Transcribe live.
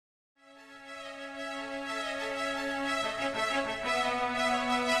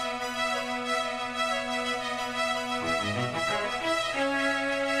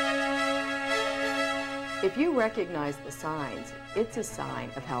If you recognize the signs, it's a sign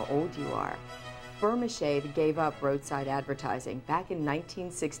of how old you are. Burma Shave gave up roadside advertising back in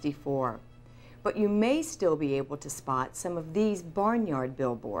 1964. But you may still be able to spot some of these barnyard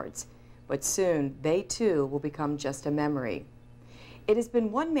billboards. But soon, they too will become just a memory. It has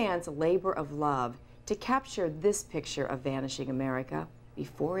been one man's labor of love to capture this picture of vanishing America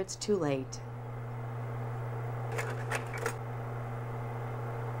before it's too late.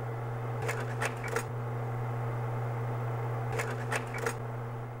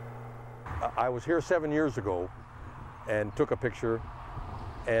 I was here 7 years ago and took a picture,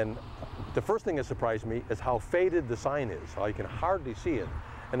 and the first thing that surprised me is how faded the sign is, how you can hardly see it.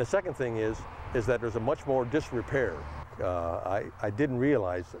 And the second thing is that there's a much more disrepair. I didn't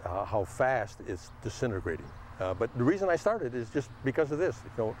realize how fast it's disintegrating. But the reason I started is just because of this.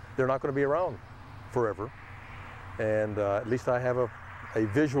 You know, they're not going to be around forever, and at least I have a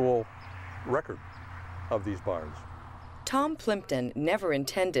visual record of these barns. Tom Plimpton never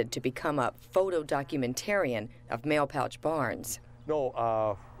intended to become a photo documentarian of mail pouch barns. No,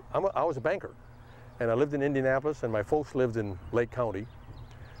 I was a banker, and I lived in Indianapolis, and my folks lived in Lake County,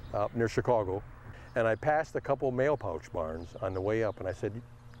 near Chicago. And I passed a couple mail pouch barns on the way up, and I said,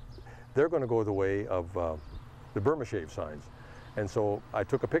 they're going to go the way of the Burma Shave signs. And so I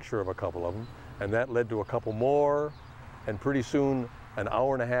took a picture of a couple of them, and that led to a couple more, and pretty soon an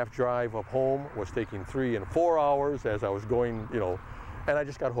hour-and-a-half drive up home was taking 3 and 4 hours as I was going, you know, and I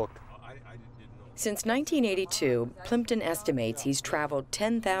just got hooked. Since 1982, Plimpton estimates he's traveled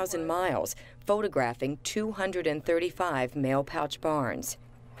 10,000 miles photographing 235 mail pouch barns.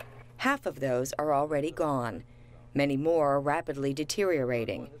 Half of those are already gone. Many more are rapidly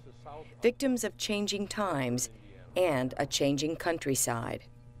deteriorating, victims of changing times and a changing countryside.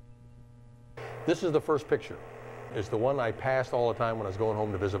 This is the first picture. It's the one I passed all the time when I was going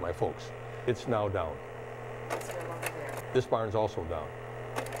home to visit my folks. It's now down. This barn's also down.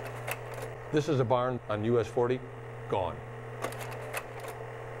 This is a barn on US 40, gone.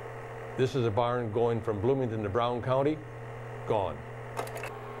 This is a barn going from Bloomington to Brown County, gone.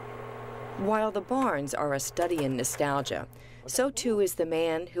 While the barns are a study in nostalgia, so too is the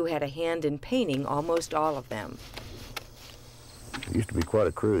man who had a hand in painting almost all of them. It used to be quite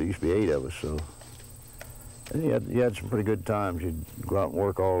a crew. There used to be 8 of us, so. And you had some pretty good times. You'd go out and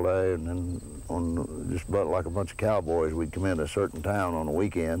work all day, and then on just about like a bunch of cowboys, we'd come into a certain town on a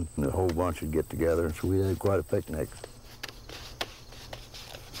weekend, and a whole bunch would get together, and so we had quite a picnic.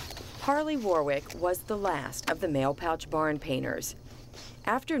 Harley Warrick was the last of the mail pouch barn painters.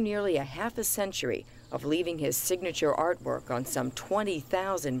 After nearly a half a century of leaving his signature artwork on some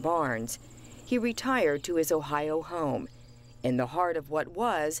 20,000 barns, he retired to his Ohio home in the heart of what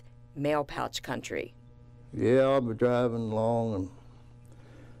was mail pouch country. Yeah, I'll be driving along, and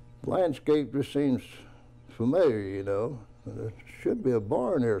the landscape just seems familiar, you know. There should be a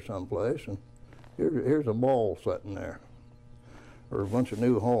barn here someplace, and here's a mall sitting there, or a bunch of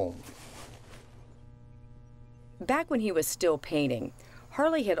new homes. Back when he was still painting,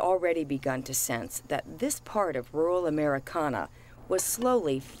 Harley had already begun to sense that this part of rural Americana was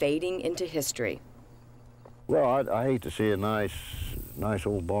slowly fading into history. Well, I hate to see a nice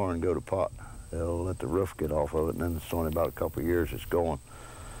old barn go to pot. They'll let the roof get off of it, and then it's only about a couple of years it's going.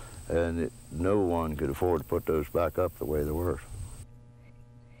 And no one could afford to put those back up the way they were.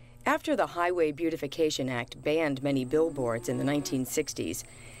 After the Highway Beautification Act banned many billboards in the 1960s,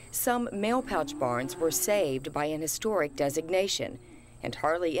 some mail pouch barns were saved by an historic designation, and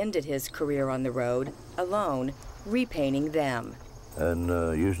Harley ended his career on the road alone, repainting them. And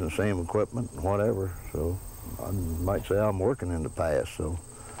using the same equipment and whatever, so I might say I'm working in the past, so.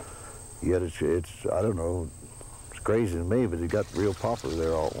 Yet it's I don't know, it's crazy to me, but it got real popular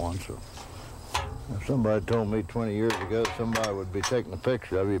there all at once. So. If somebody told me 20 years ago somebody would be taking a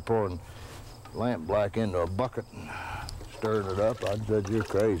picture, I'd be pouring lamp black into a bucket and stirring it up, I'd say you're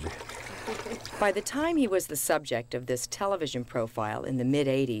crazy. By the time he was the subject of this television profile in the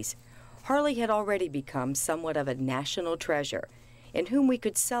mid-'80s, Harley had already become somewhat of a national treasure, in whom we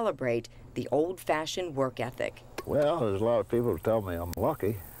could celebrate the old-fashioned work ethic. Well, there's a lot of people who tell me I'm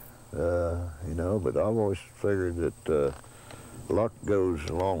lucky. You know, but I've always figured that luck goes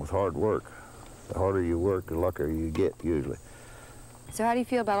along with hard work. The harder you work, the luckier you get, usually. So how do you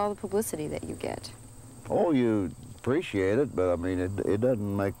feel about all the publicity that you get? Oh, you appreciate it, but I mean, it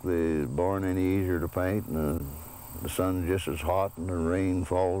doesn't make the barn any easier to paint, and the sun's just as hot and the rain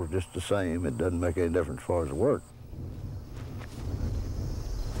falls just the same. It doesn't make any difference as far as the work.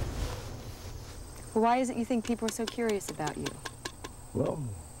 Well, why is it you think people are so curious about you? Well,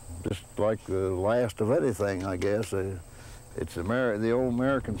 just like the last of anything, I guess. It's the old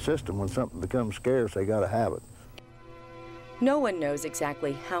American system. When something becomes scarce, they got to have it. No one knows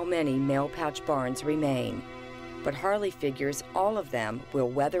exactly how many mail pouch barns remain, but Harley figures all of them will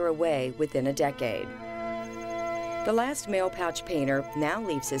weather away within a decade. The last mail pouch painter now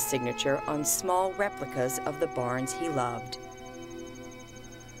leaves his signature on small replicas of the barns he loved.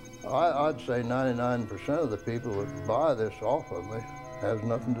 I'd say 99% of the people that buy this off of me has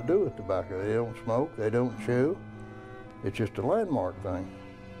nothing to do with tobacco. They don't smoke, they don't chew. It's just a landmark thing.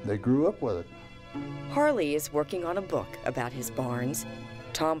 They grew up with it. Harley is working on a book about his barns.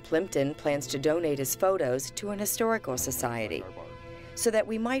 Tom Plimpton plans to donate his photos to an historical society so that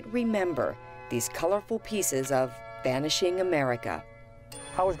we might remember these colorful pieces of vanishing America.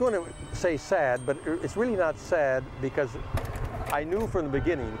 I was going to say sad, but it's really not sad because I knew from the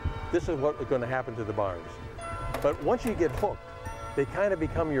beginning this is what was going to happen to the barns. But once you get hooked, they kind of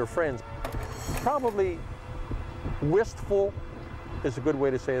become your friends. Probably wistful is a good way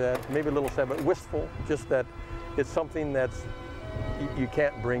to say that. Maybe a little sad, but wistful, just that it's something that's you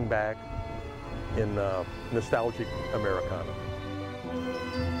can't bring back in nostalgic Americana.